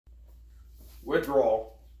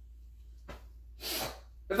Withdrawal.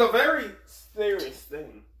 It's a very serious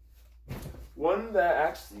thing. One that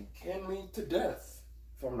actually can lead to death,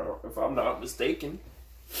 if I'm not mistaken.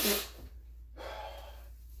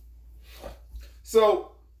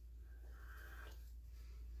 So,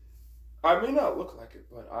 I may not look like it,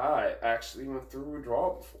 but I actually went through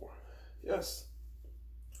withdrawal before. Yes.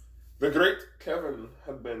 The great Kevin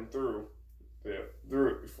had been through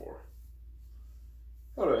it before.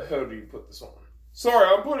 How the hell do you put this on? Sorry,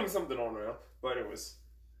 I'm putting something on now. But anyways.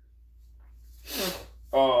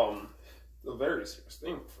 A very serious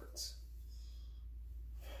thing, friends.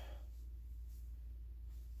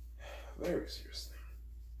 Very serious thing.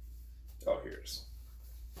 Oh, here it is.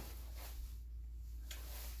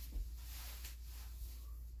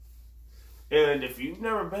 And if you've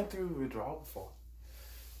never been through withdrawal before,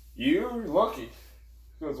 you're lucky.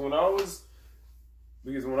 Because when I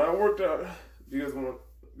worked out, because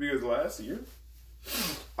last year,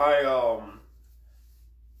 I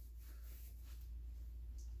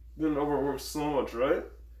been overworked so much, right?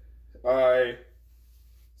 I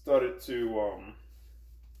started to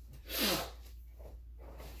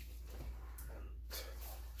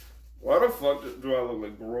why the fuck do I look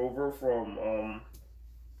like Grover from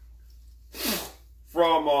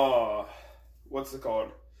what's it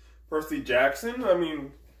called? Percy Jackson? I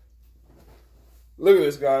mean, look at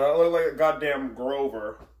this guy. I look like a goddamn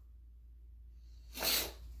Grover.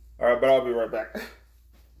 Alright, but I'll be right back.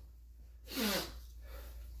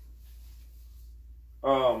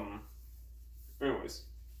 Anyways.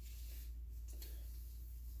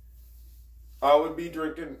 I would be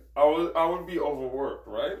drinking, I would be overworked,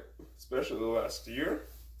 right? Especially the last year.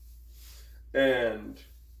 And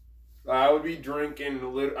I would be drinking,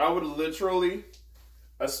 I would literally,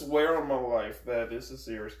 I swear on my life that this is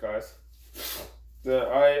serious, guys. That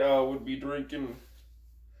I would be drinking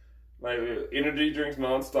like energy drinks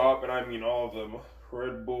nonstop, and I mean all of them.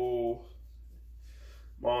 Red Bull,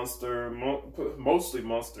 Monster, mostly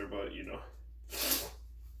Monster, but you know.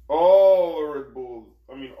 All Red Bull,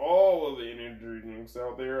 I mean all of the energy drinks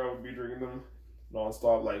out there, I would be drinking them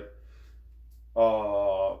nonstop. Like,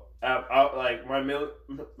 like my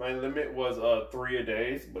limit was 3 a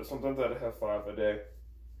day, but sometimes I'd have 5 a day.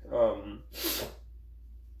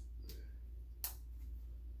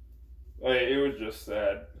 Like, it was just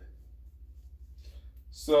sad.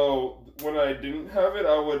 So when I didn't have it,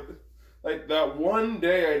 I would, like that one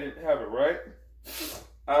day I didn't have it, right?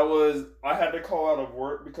 I had to call out of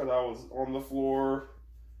work because I was on the floor.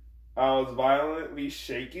 I was violently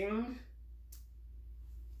shaking.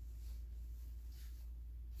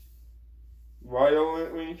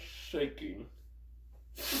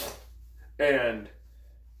 And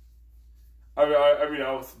I mean,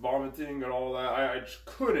 I was vomiting and all that. I just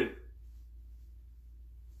couldn't.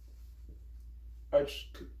 I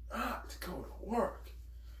just could not go to work.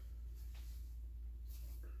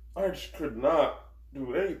 I just could not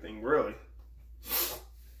do anything, really.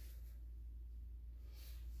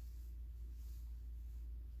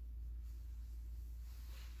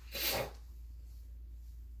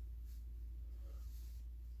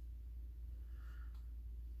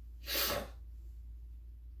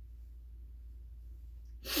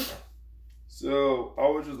 So, I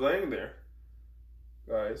was just laying there,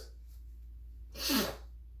 guys.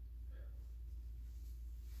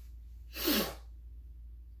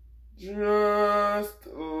 Just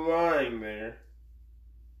lying there.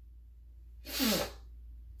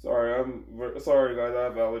 Sorry guys, I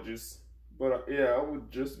have allergies. But yeah, I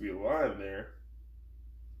would just be lying there.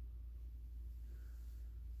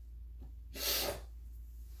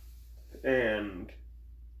 And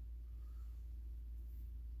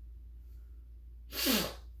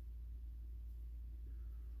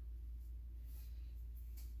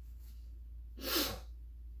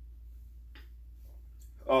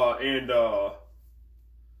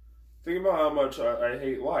think about how much I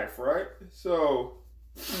hate life, right? So,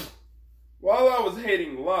 while I was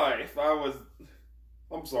hating life,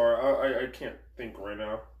 I'm sorry, I can't think right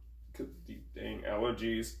now, because of these dang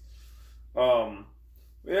allergies. Yeah,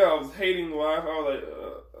 I was hating life, I was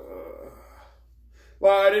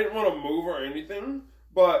like, I didn't want to move or anything,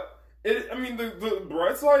 but the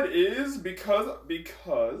bright side is, because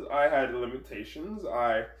I had limitations,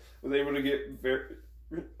 I was able to get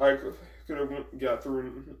I could have got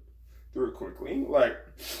through it quickly. Like,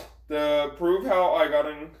 to prove how I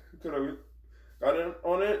could have gotten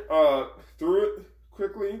on it, through it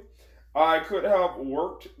quickly, I could have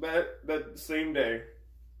worked that same day.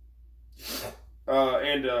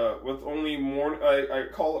 And with only morning, I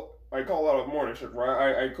call out a morning shift,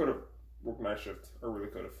 right? I could have worked night shift. I really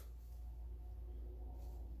could have.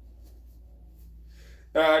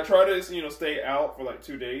 I try to, you know, stay out for like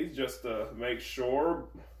 2 days just to make sure.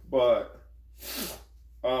 But,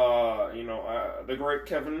 you know, the great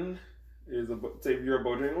Kevin is a savior of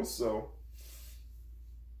Bojangles, so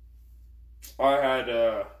I had,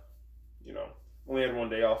 you know, only had 1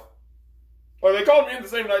 day off. Oh, they called me in the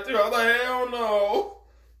same night too. I was like, hell no.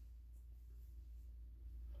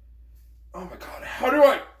 Oh my god, how do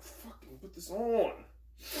I fucking put this on? Where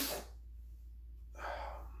is it?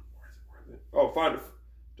 Oh, find it.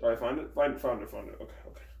 Did I find it? Found it.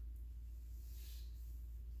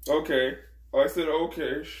 Okay. I said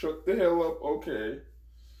okay. Shut the hell up. Okay.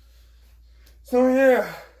 So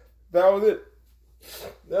yeah, that was it.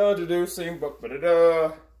 Now introducing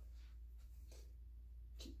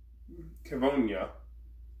Kevonia.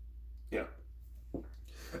 Yeah.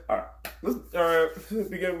 Alright. Let's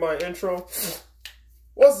begin my intro.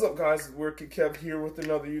 What's up, guys? It's Wicked Kev here with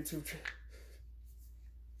another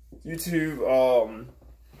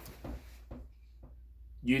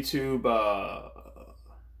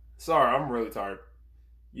sorry, I'm really tired.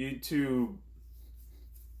 YouTube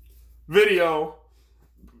video.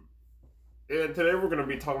 And today we're gonna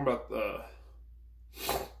be talking about the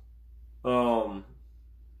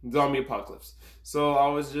zombie apocalypse. So I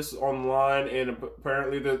was just online, and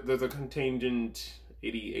apparently there's a contingent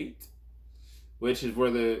 88, which is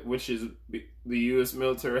the U.S.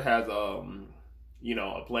 military has you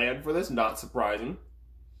know, a plan for this. Not surprising,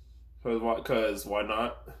 because why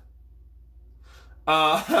not?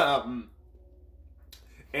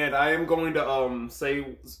 And I am going to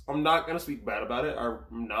say, I'm not gonna speak bad about it.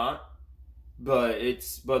 I'm not, but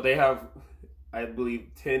they have, I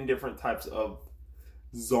believe, 10 different types of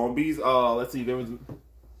zombies. Let's see.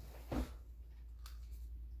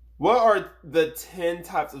 What are the 10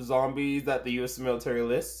 types of zombies that the U.S. military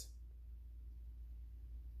lists?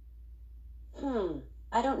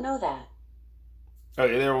 I don't know that.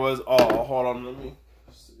 Okay, there was. Oh, hold on. Let me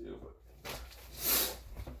see.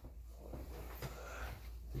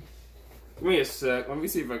 Give me a sec. Let me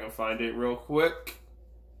see if I can find it real quick.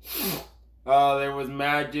 There was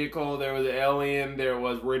magical, there was alien, there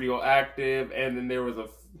was radioactive, and then there was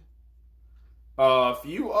a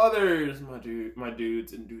few others, my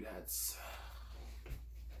dudes and dudettes.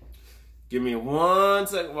 Give me 1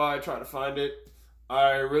 second while I try to find it.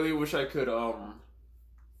 I really wish I could, what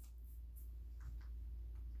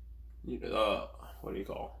do you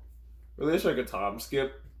call? Really wish I could time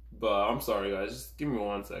skip, but I'm sorry, guys. Just give me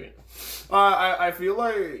 1 second. I feel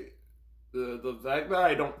like the fact that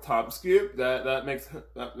I don't time skip, that makes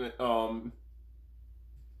what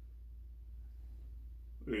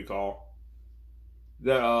do you call?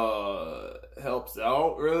 That helps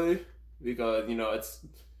out really, because you know it's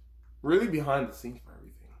really behind the scenes for everything.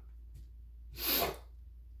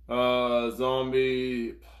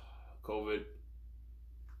 Zombie, COVID,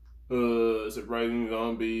 surprising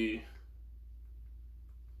zombie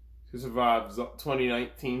who survived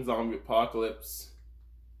 2019 zombie apocalypse.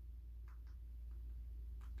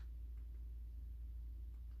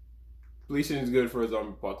 Bleaching is good for a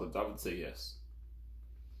zombie apocalypse. I would say yes.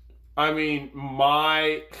 I mean,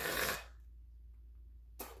 my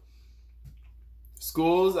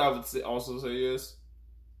schools, I would also say yes.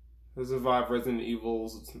 To survive Resident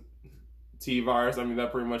Evil's T-virus. I mean,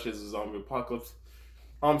 that pretty much is a zombie apocalypse.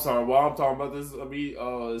 I'm sorry, while I'm talking about this, let me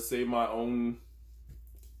say my own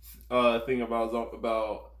thing about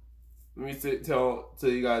let me tell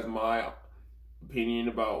you guys my opinion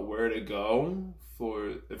about where to go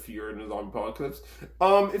for if you're in a zombie apocalypse.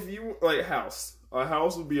 If you like a house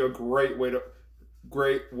would be a great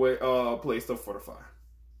place to fortify,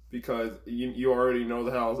 because you already know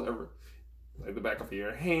the house like the back of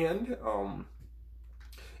your hand.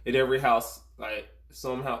 In every house, like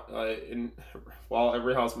somehow, while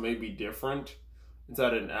every house may be different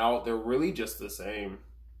inside and out, they're really just the same.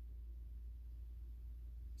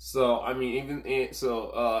 So I mean,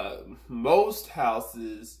 most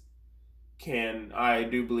houses I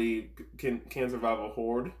do believe can survive a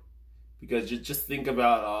horde, because just think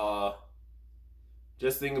about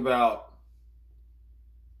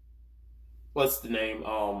what's the name,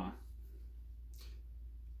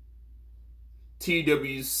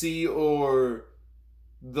 TWC, or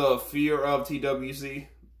the fear of TWC.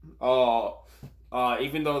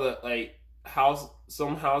 Even though the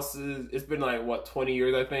some houses, it's been like what, 20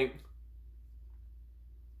 years I think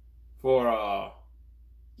for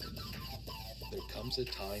There comes a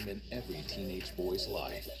time in every teenage boy's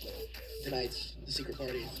life. Tonight's the secret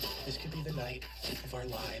party. This could be the night of our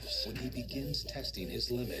lives. When he begins testing his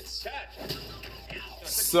limits.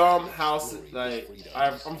 Some houses, like,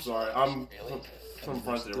 I'm sorry,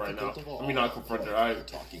 confronted right now. difficult of all, I mean, not confronted. I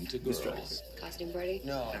talking to distracted. girls. Costume party?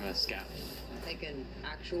 No. I'm a scout. Like an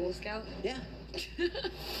actual scout? Yeah.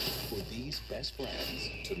 For these best friends,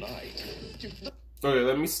 tonight, Okay,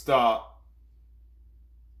 let me stop.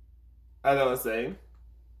 As I was saying,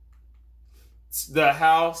 the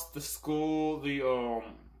house, the school, the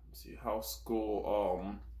let's see, house,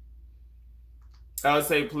 school, I would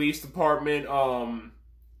say police department,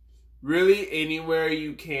 really anywhere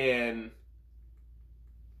you can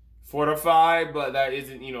fortify, but that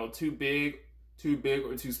isn't, you know, too big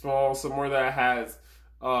or too small. Somewhere that has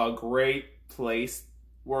a great place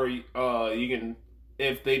where you can,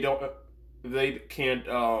 if they can't,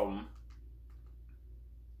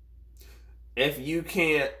 if you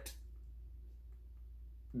can't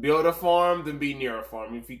build a farm, then be near a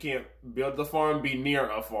farm. If you can't build the farm, be near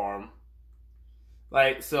a farm.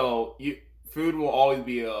 Like, so food will always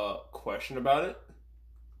be a question about it.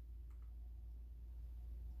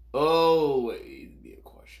 Always be a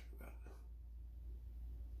question about it.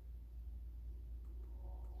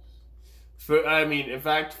 Food, I mean, in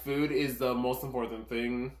fact, food is the most important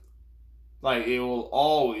thing. Like, it will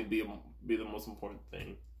always be the most important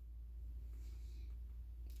thing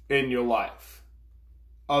in your life,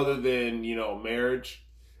 other than, you know, marriage.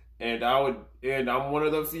 And I'm one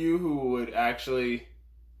of the few who would actually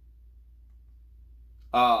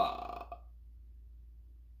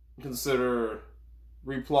consider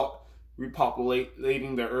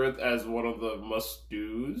repopulating the earth as one of the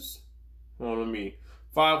must-dos. Hold on me.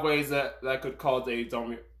 5 ways that could cause a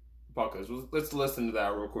zombie apocalypse. Let's listen to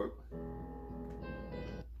that real quick.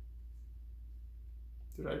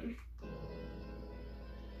 Did I just...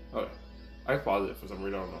 Okay. I paused it for some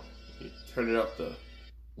reason. I don't know. Turn it up the...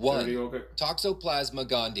 1. Okay. Toxoplasma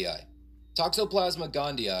gondii. Toxoplasma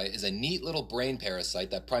gondii is a neat little brain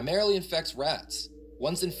parasite that primarily infects rats.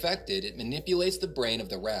 Once infected, it manipulates the brain of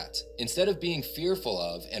the rat. Instead of being fearful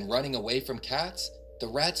of and running away from cats, the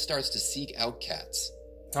rat starts to seek out cats.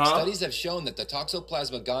 Huh? Studies have shown that the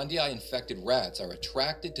Toxoplasma gondii infected rats are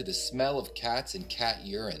attracted to the smell of cats and cat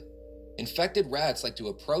urine. Infected rats like to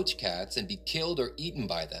approach cats and be killed or eaten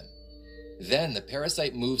by them. Then the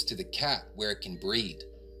parasite moves to the cat, where it can breed.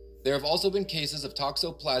 There have also been cases of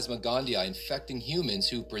Toxoplasma gondii infecting humans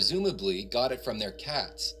who presumably got it from their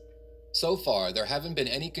cats. So far, there haven't been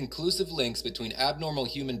any conclusive links between abnormal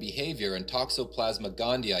human behavior and Toxoplasma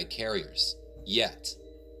gondii carriers. Yet.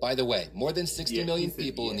 By the way, more than 60 million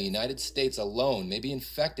people in the United States alone may be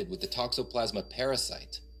infected with the Toxoplasma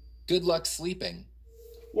parasite. Good luck sleeping.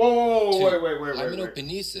 Whoa, 2. wait.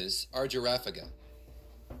 Hymenopnesis argyrophaga.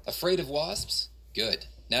 Afraid of wasps? Good.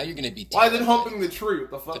 Now you're going to be Why is it terrified. humping the tree?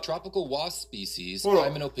 What the fuck? The tropical wasp species, Hold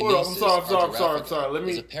on. Hymenopnesis I'm sorry.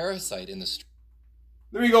 is a parasite in the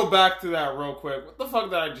Let me go back to that real quick. What the fuck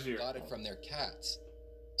did I just hear? got it from their cats.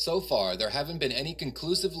 So far, there haven't been any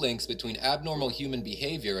conclusive links between abnormal human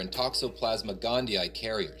behavior and Toxoplasma gondii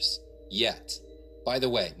carriers. Yet. By the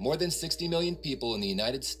way, more than 60 million people in the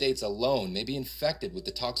United States alone may be infected with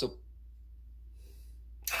the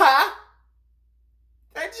Ha?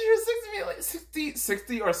 Did you hear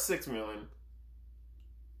 60 or 6 million?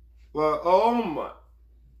 Well, oh my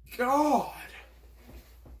god.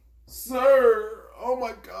 Sir, oh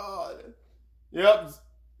my god. Yep,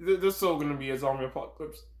 there's still gonna be a zombie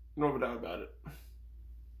apocalypse. No doubt about it.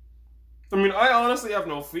 I mean, I honestly have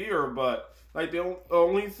no fear, but like the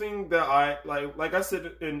only thing that I like I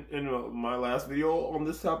said in my last video on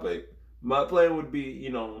this topic, my plan would be, you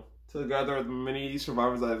know, to gather as many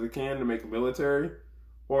survivors as I can to make a military,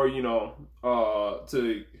 or, you know,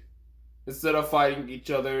 to instead of fighting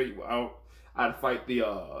each other, I'd fight the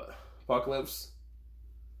apocalypse,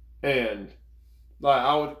 and like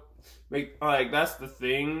I would make, like, that's the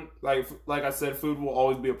thing. Like I said, food will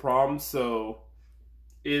always be a problem, so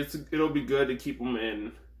it'll be good to keep them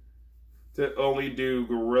in, to only do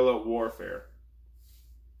guerrilla warfare.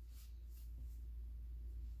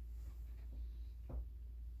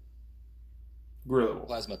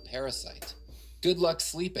 Toxoplasma parasite. Good luck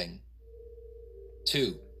sleeping.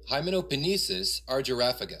 2. Hymenopnesis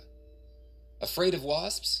argyrophaga. Afraid of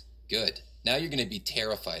wasps? Good. Now you're going to be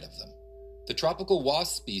terrified of them. The tropical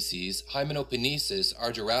wasp species, Hymenopnesis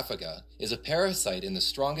argyrophaga, is a parasite in the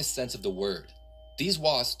strongest sense of the word. These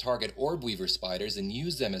wasps target orb weaver spiders and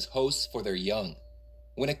use them as hosts for their young.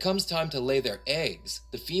 When it comes time to lay their eggs,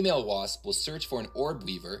 the female wasp will search for an orb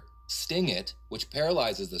weaver, sting it, which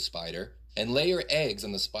paralyzes the spider, and lay her eggs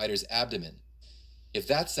on the spider's abdomen. If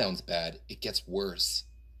that sounds bad, it gets worse.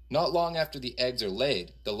 Not long after the eggs are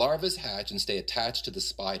laid, the larvae hatch and stay attached to the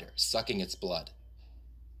spider, sucking its blood.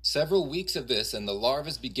 Several weeks of this and the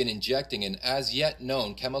larvae begin injecting an as yet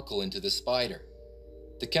known chemical into the spider.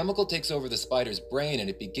 The chemical takes over the spider's brain and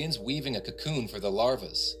it begins weaving a cocoon for the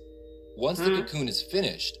larvas. Once the cocoon is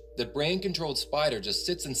finished, the brain-controlled spider just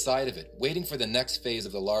sits inside of it, waiting for the next phase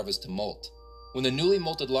of the larvas to molt. When the newly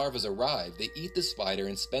molted larvas arrive, they eat the spider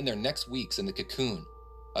and spend their next weeks in the cocoon.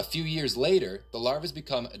 A few years later, the larvas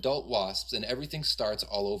become adult wasps and everything starts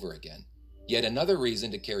all over again. Yet another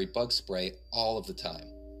reason to carry bug spray all of the time.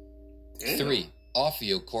 3.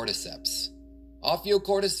 Ophiocordyceps.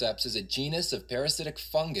 Ophiocordyceps is a genus of parasitic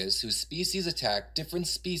fungus whose species attack different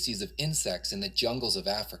species of insects in the jungles of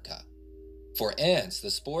Africa. For ants, the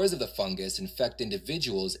spores of the fungus infect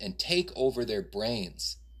individuals and take over their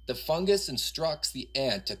brains. The fungus instructs the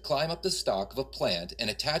ant to climb up the stalk of a plant and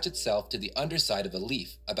attach itself to the underside of a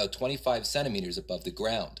leaf, about 25 centimeters above the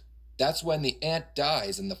ground. That's when the ant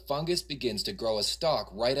dies and the fungus begins to grow a stalk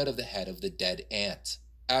right out of the head of the dead ant.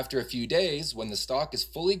 After a few days, when the stalk is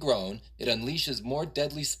fully grown, it unleashes more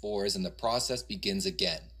deadly spores and the process begins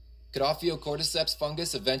again. Could Ophiocordyceps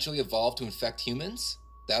fungus eventually evolve to infect humans?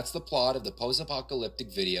 That's the plot of the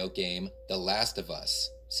post-apocalyptic video game The Last of Us.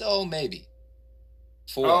 So maybe.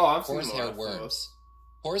 4. Horsehair worms.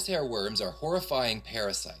 Horsehair worms are horrifying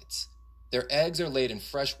parasites. Their eggs are laid in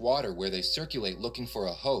fresh water where they circulate looking for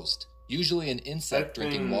a host, usually an insect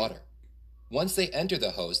drinking water. Once they enter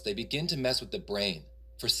the host, they begin to mess with the brain.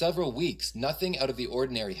 For several weeks, nothing out of the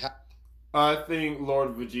ordinary I think Lord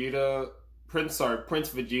Vegeta, Prince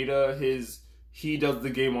Vegeta, he does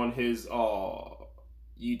the game on his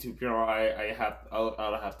YouTube channel.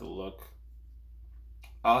 I'll have to look.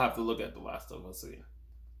 I'll have to look at The Last of Us again.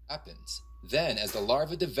 happens. Then, as the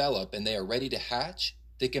larvae develop and they are ready to hatch,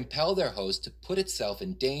 they compel their host to put itself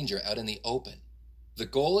in danger out in the open. The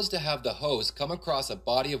goal is to have the host come across a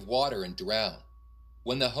body of water and drown.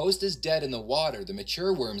 When the host is dead in the water, the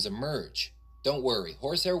mature worms emerge. Don't worry,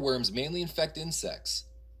 horsehair worms mainly infect insects,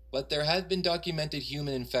 but there have been documented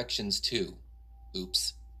human infections too.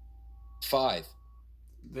 Oops. 5.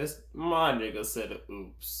 My nigga said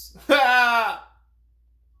oops. Bath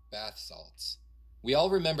salts. We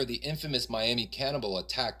all remember the infamous Miami cannibal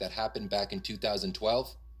attack that happened back in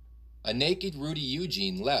 2012. A naked Rudy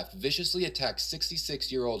Eugene left viciously attacked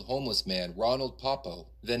 66-year-old homeless man Ronald Popo,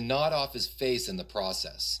 then gnawed off his face in the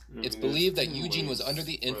process. It's believed that Eugene was under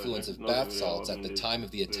the influence of bath salts at the time of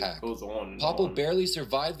the attack. Popo barely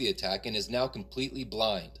survived the attack and is now completely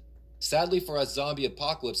blind. Sadly for us zombie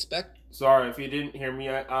apocalypse Sorry if you didn't hear me.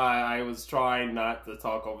 I was trying not to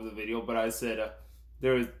talk over the video, but I said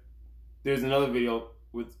there's another video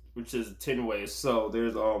which is 10 ways. So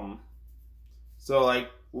there's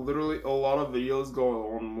literally a lot of videos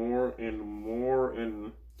go on more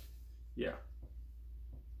and yeah.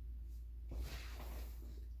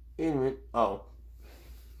 Anyway,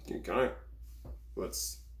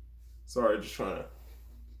 sorry, just trying to.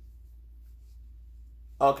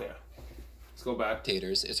 Okay, let's go back.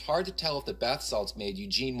 It's hard to tell if the bath salts made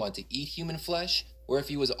Eugene want to eat human flesh or if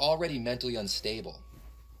he was already mentally unstable.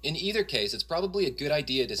 In either case, it's probably a good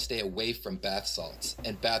idea to stay away from bath salts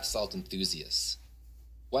and bath salt enthusiasts.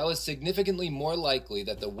 While it's significantly more likely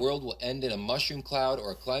that the world will end in a mushroom cloud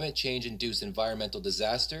or a climate change-induced environmental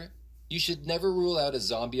disaster, you should never rule out a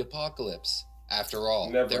zombie apocalypse. After all,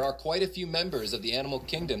 there are quite a few members of the animal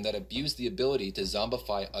kingdom that abuse the ability to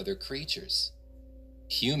zombify other creatures.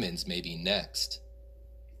 Humans may be next.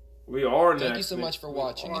 We are next. Thank you so much for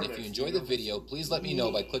watching, and if you enjoy the video, please let me know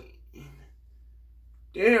by clicking.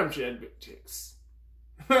 Damn, Chad Big Ticks.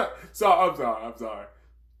 So, I'm sorry.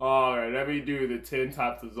 Alright, let me do the 10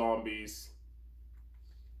 types of zombies.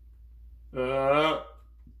 Sorry.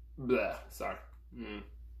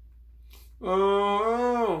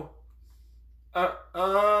 Oh, I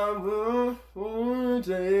won't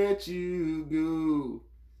let you go.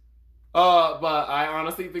 But I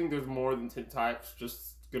honestly think there's more than 10 types.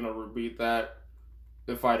 Just gonna repeat that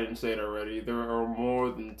if I didn't say it already. There are more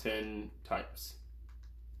than 10 types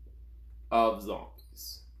of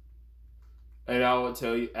zombies. And I will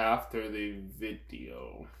tell you after the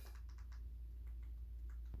video.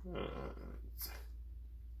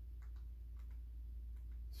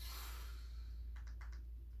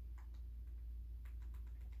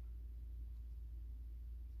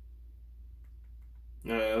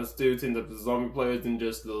 Alright, let's do 10 types of zombie players and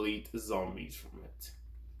just delete zombies from it.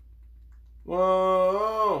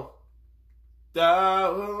 Whoa! I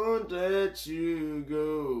won't let you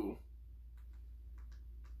go.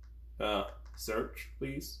 Search,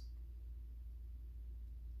 please.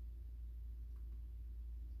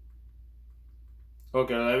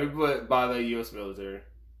 Okay, let me put by the U.S. military.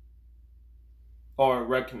 Or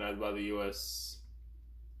recognized by the U.S.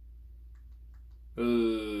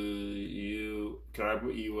 Can I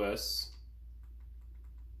put U.S.?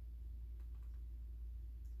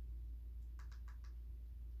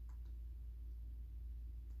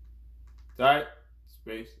 Right?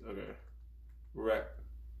 Space. Okay. Rec.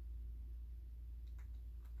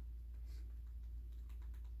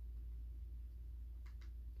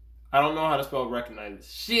 I don't know how to spell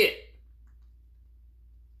recognize. Shit!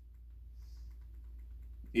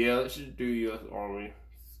 Yeah, let's just do U.S. Army.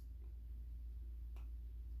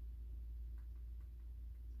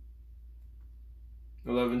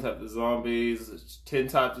 $11 types of zombies. 10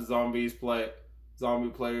 types of zombies. Zombie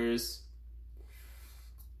players.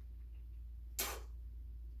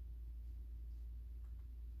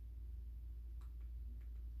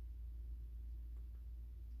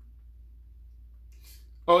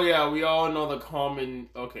 Oh yeah, we all know the common.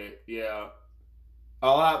 Okay, yeah.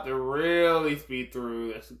 I'll have to really speed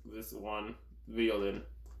through this one video then.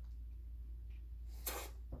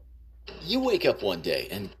 You wake up one day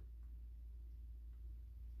and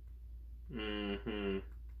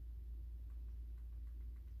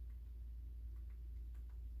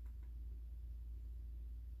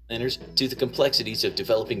enters to the complexities of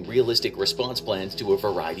developing realistic response plans to a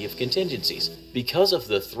variety of contingencies. Because of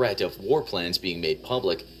the threat of war plans being made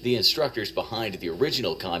public, the instructors behind the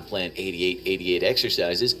original Conplan 8888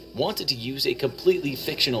 exercises wanted to use a completely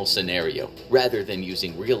fictional scenario, rather than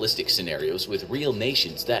using realistic scenarios with real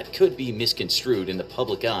nations that could be misconstrued in the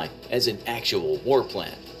public eye as an actual war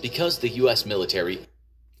plan. Because the US military...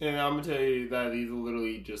 And I'm gonna tell you that these are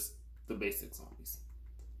literally just the basic zombies.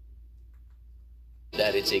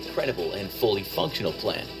 That it's a credible and fully functional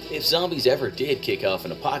plan. If zombies ever did kick off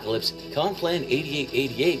an apocalypse, Conplan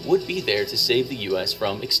 8888 would be there to save the US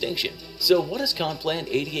from extinction. So what does Conplan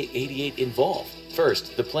 8888 involve?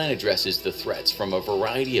 First, the plan addresses the threats from a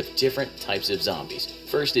variety of different types of zombies.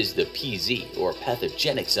 First is the PZ, or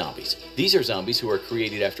pathogenic zombies. These are zombies who are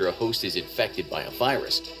created after a host is infected by a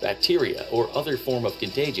virus, bacteria, or other form of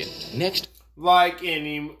contagion. Next, like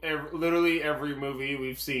literally every movie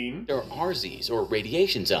we've seen, there are RZs, or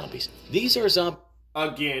radiation zombies. These are zombies,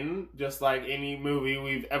 again, just like any movie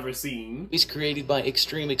we've ever seen, created by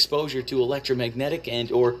extreme exposure to electromagnetic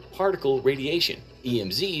and or particle radiation.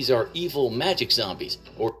 EMZs are evil magic zombies,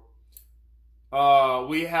 or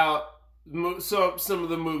we have some of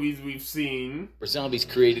the movies we've seen, or zombies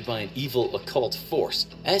created by an evil occult force.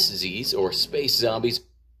 SZs, or space zombies,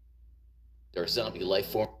 are zombie life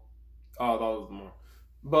form. Oh, that was more.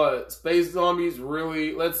 But space zombies,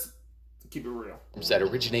 really, let's keep it real. That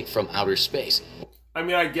originate from outer space. I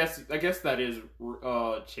mean, I guess that is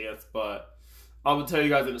chance, but I will tell you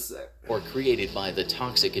guys in a sec. Or created by the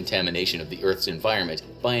toxic contamination of the Earth's environment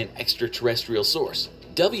by an extraterrestrial source.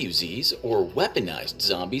 WZs, or weaponized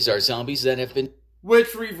zombies, are zombies that have been...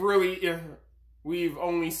 Which we've only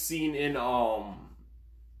seen in,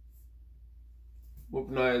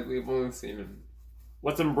 weaponized, we've only seen in...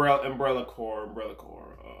 What's Umbrella Corps?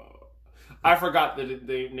 I forgot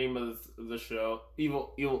the name of the show.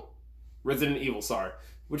 Resident Evil, sorry.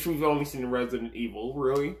 Which we've only seen in Resident Evil,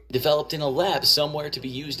 really. Developed in a lab somewhere to be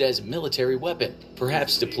used as military weapon,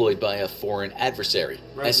 perhaps deployed by a foreign adversary.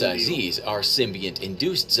 SIZs are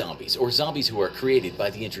symbiont-induced zombies, or zombies who are created by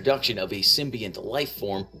the introduction of a symbiont life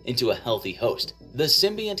form into a healthy host. The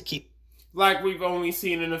symbiont keeps... Like we've only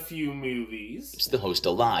seen in a few movies. Keeps the host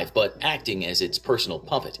alive, but acting as its personal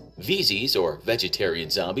puppet. VZs, or vegetarian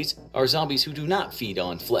zombies, are zombies who do not feed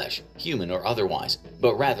on flesh, human or otherwise,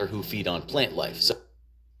 but rather who feed on plant life.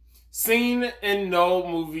 Seen in no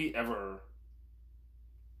movie ever.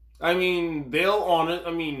 I mean,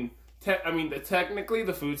 technically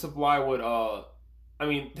the food supply would,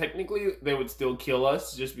 technically they would still kill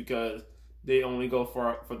us just because they only go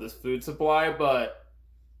for this food supply, but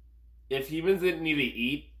if humans didn't need to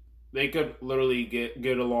eat, they could literally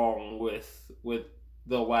get along with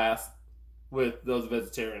those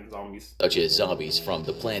vegetarian zombies. Such as zombies from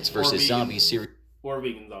the Plants vs. Zombies series. Or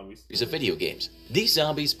vegan zombies. Of video games. These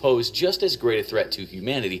zombies pose just as great a threat to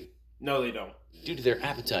humanity. No, they don't. Due to their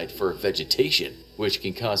appetite for vegetation, which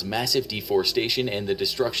can cause massive deforestation and the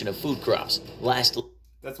destruction of food crops. Lastly,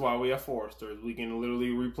 that's why we have foresters. We can literally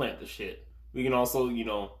replant the shit. We can also,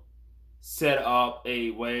 set up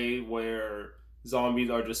a way where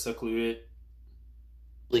zombies are just secluded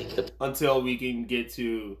until we can get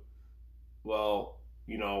to, where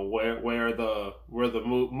the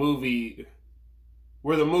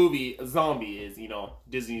movie Zombie is,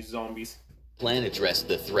 Disney's Zombies. Plan addressed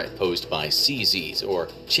the threat posed by CZs, or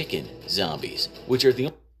chicken zombies, which are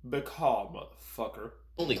the motherfucker.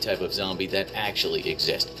 Only type of zombie that actually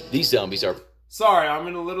exist. These zombies are... Sorry,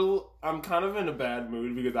 I'm kind of in a bad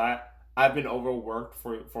mood because I've been overworked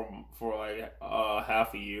for like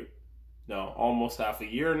half a year. No, almost half a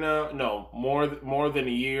year now. No, more than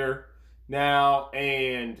a year now,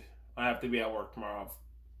 and I have to be at work tomorrow.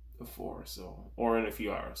 before, so, or in a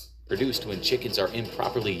few hours. Produced when chickens are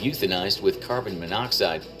improperly euthanized with carbon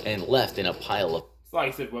monoxide and left in a pile of It's like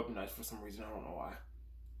I said weaponized for some reason, I don't know why.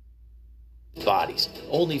 bodies,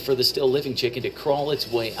 only for the still living chicken to crawl its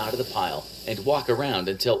way out of the pile and walk around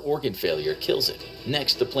until organ failure kills it.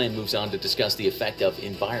 Next, the plan moves on to discuss the effect of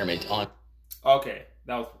environment on... Okay,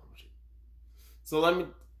 that was... So let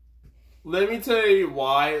me tell you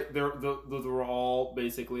why those were all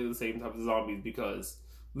basically the same type of zombies, because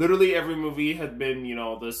literally every movie has been, you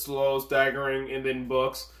know, the slow, staggering, and then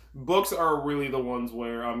books. Books are really the ones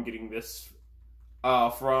where I'm getting this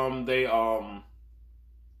from. They,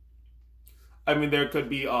 I mean, there could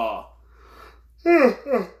be,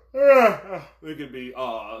 there could be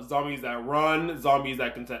zombies that run, zombies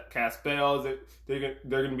that can cast spells. They're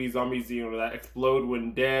gonna be zombies, you know, that explode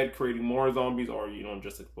when dead, creating more zombies, or, you know,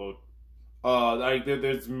 just explode. Like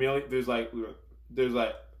there's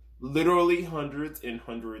literally hundreds and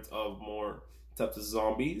hundreds of more types of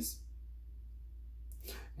zombies.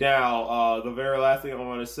 Now, the very last thing I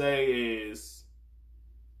want to say is,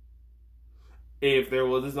 if there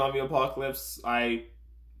was a zombie apocalypse, I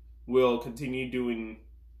will continue doing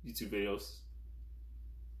YouTube videos.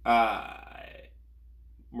 I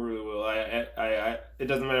really will. It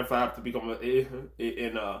doesn't matter if I have to become if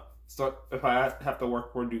I have to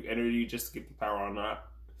work for Duke Energy just to get the power on that,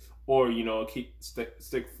 or, you know, stick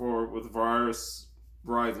with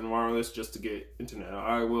Verizon Wireless just to get internet,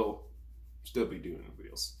 I will still be doing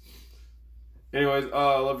videos. Anyways,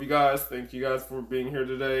 love you guys. Thank you guys for being here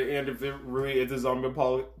today. And if there really is a zombie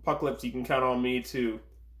apocalypse, you can count on me to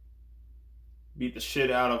beat the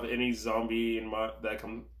shit out of any zombie that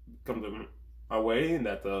comes my way, and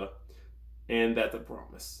that's a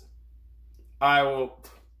promise. I will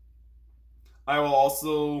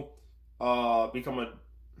also I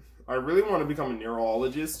really want to become a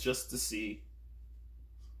neurologist just to see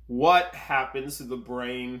what happens to the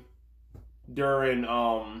brain during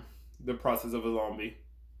the process of a zombie.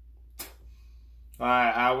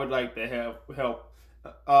 I would like to help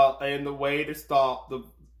and the way to stop the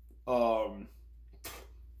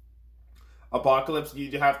apocalypse,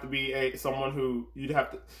 you'd have to be someone who you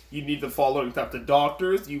need the following types of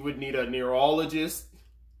doctors. You would need a neurologist.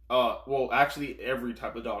 Well, actually, every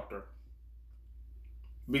type of doctor.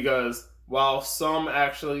 Because while some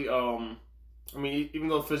actually, I mean, even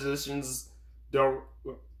though physicians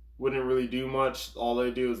wouldn't really do much, all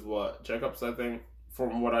they do is what? Checkups, I think.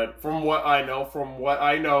 From what I know,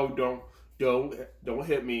 don't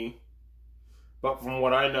hit me. But from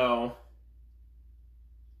what I know,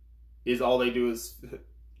 is all they do is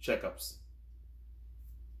checkups.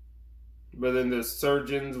 But then there's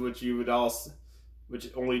surgeons, which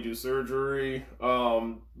only do surgery.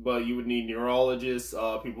 But you would need neurologists,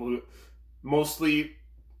 mostly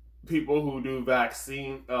people who do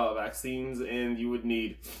vaccines, and you would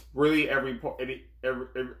need really every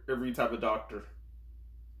type of doctor,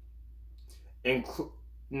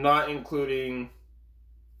 not including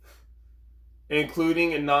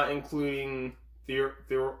and not including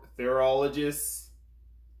theorologists,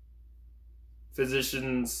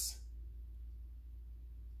 physicians,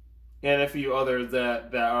 and a few others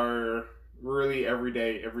that are really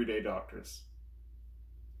everyday doctors.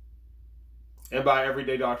 And by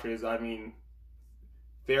everyday doctors, I mean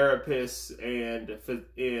therapists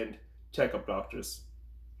and checkup doctors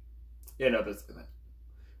and others.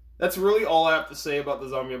 That's really all I have to say about the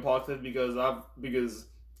zombie apocalypse, because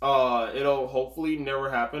it'll hopefully never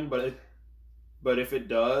happen, but if it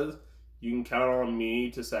does, you can count on me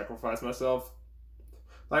to sacrifice myself.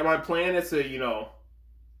 Like, my plan is to, you know,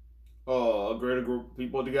 a greater group of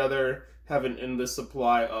people together, have an endless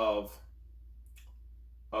supply of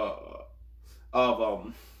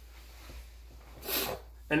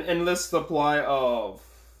an endless supply of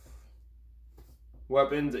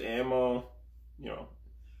weapons, ammo, you know,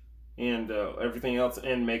 and everything else,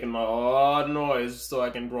 and making a lot of noise so I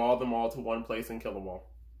can draw them all to one place and kill them all.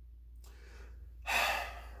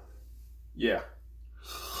 Yeah.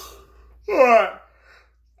 Alright.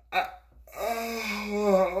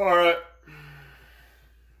 Alright.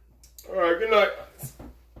 Alright, good night.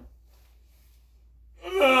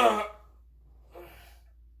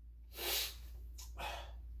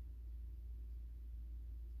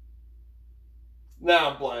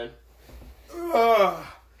 Now I'm playing.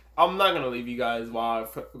 I'm not gonna leave you guys while I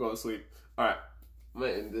go to sleep. Alright, I'm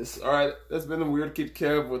gonna end this. Alright, that's been the Weird Kid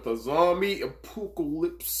Kev with a zombie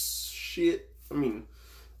apocalypse shit. I mean,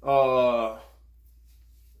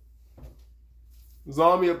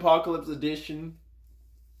 zombie apocalypse edition.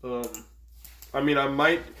 I mean,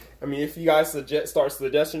 if you guys start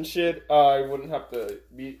suggesting shit, I wouldn't have to,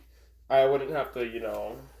 you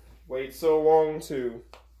know, wait so long to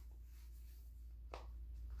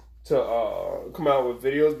come out with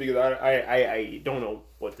videos because I don't know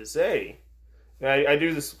what to say. And I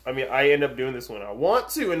do this, I mean, I end up doing this when I want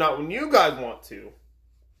to and not when you guys want to.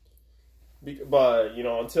 But, you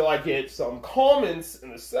know, until I get some comments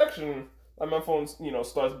in the section, like my phone, you know,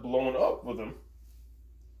 starts blowing up with them.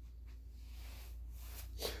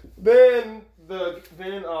 Then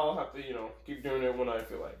I'll have to, you know, keep doing it when I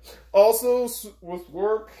feel like. Also, with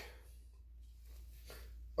work,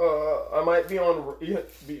 I might be on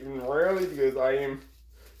rarely because I'm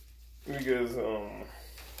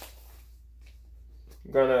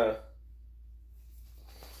gonna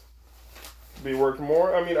be working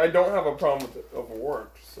more. I mean, I don't have a problem with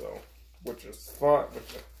overwork, so which is fine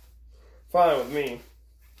with me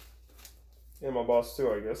and my boss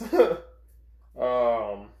too, I guess.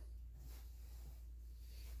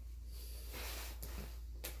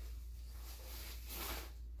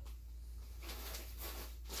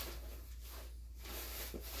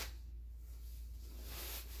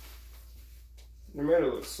 They made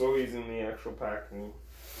it look so easy in the actual packing.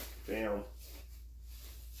 Damn.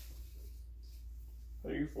 How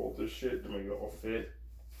do you fold this shit to make it all fit?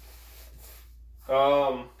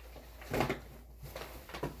 I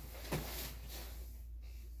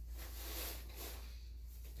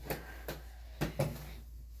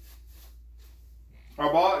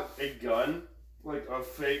bought a gun, like a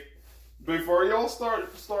fake. Before y'all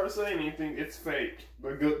start saying anything, it's fake.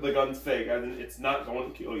 The gun's fake. It's not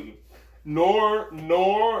going to kill you. Nor.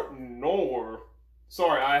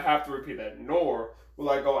 Sorry, I have to repeat that. Nor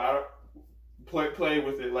will I go out play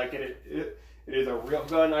with it like it is a real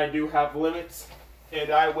gun. I do have limits,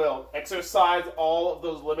 and I will exercise all of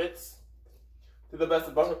those limits to the best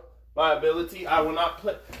of my ability. I will not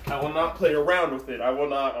play around with it. I will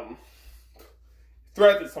not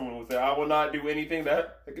threaten someone with it. I will not do anything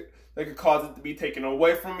that could cause it to be taken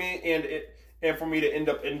away from me and for me to end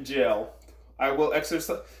up in jail. I will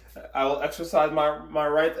exercise my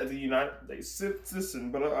rights as a United States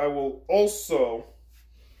citizen, but I will also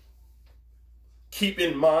keep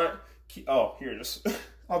in mind. Oh, here it is.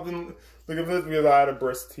 I've been looking for this because I had a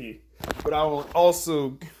breast tea. But I will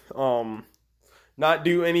also not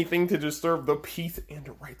do anything to disturb the peace and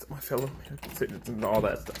the rights of my fellow American citizens and all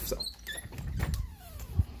that stuff. So,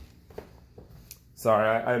 sorry,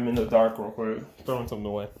 I'm in the dark real quick, throwing something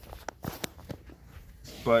away.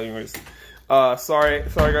 But anyways, sorry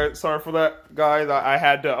guys, sorry for that, guys. I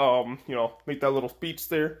had to you know, make that little speech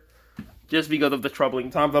there, just because of the troubling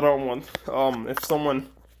times. I don't want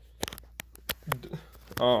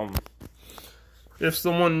if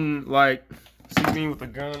someone like sees me with a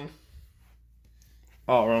gun.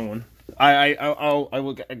 Oh, wrong one. I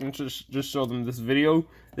can just show them this video.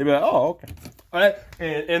 They'll be like, oh, okay.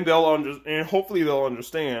 And and hopefully they'll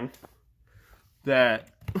understand that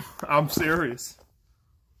I'm serious.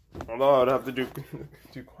 Although I'd have to do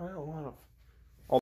quite a lot of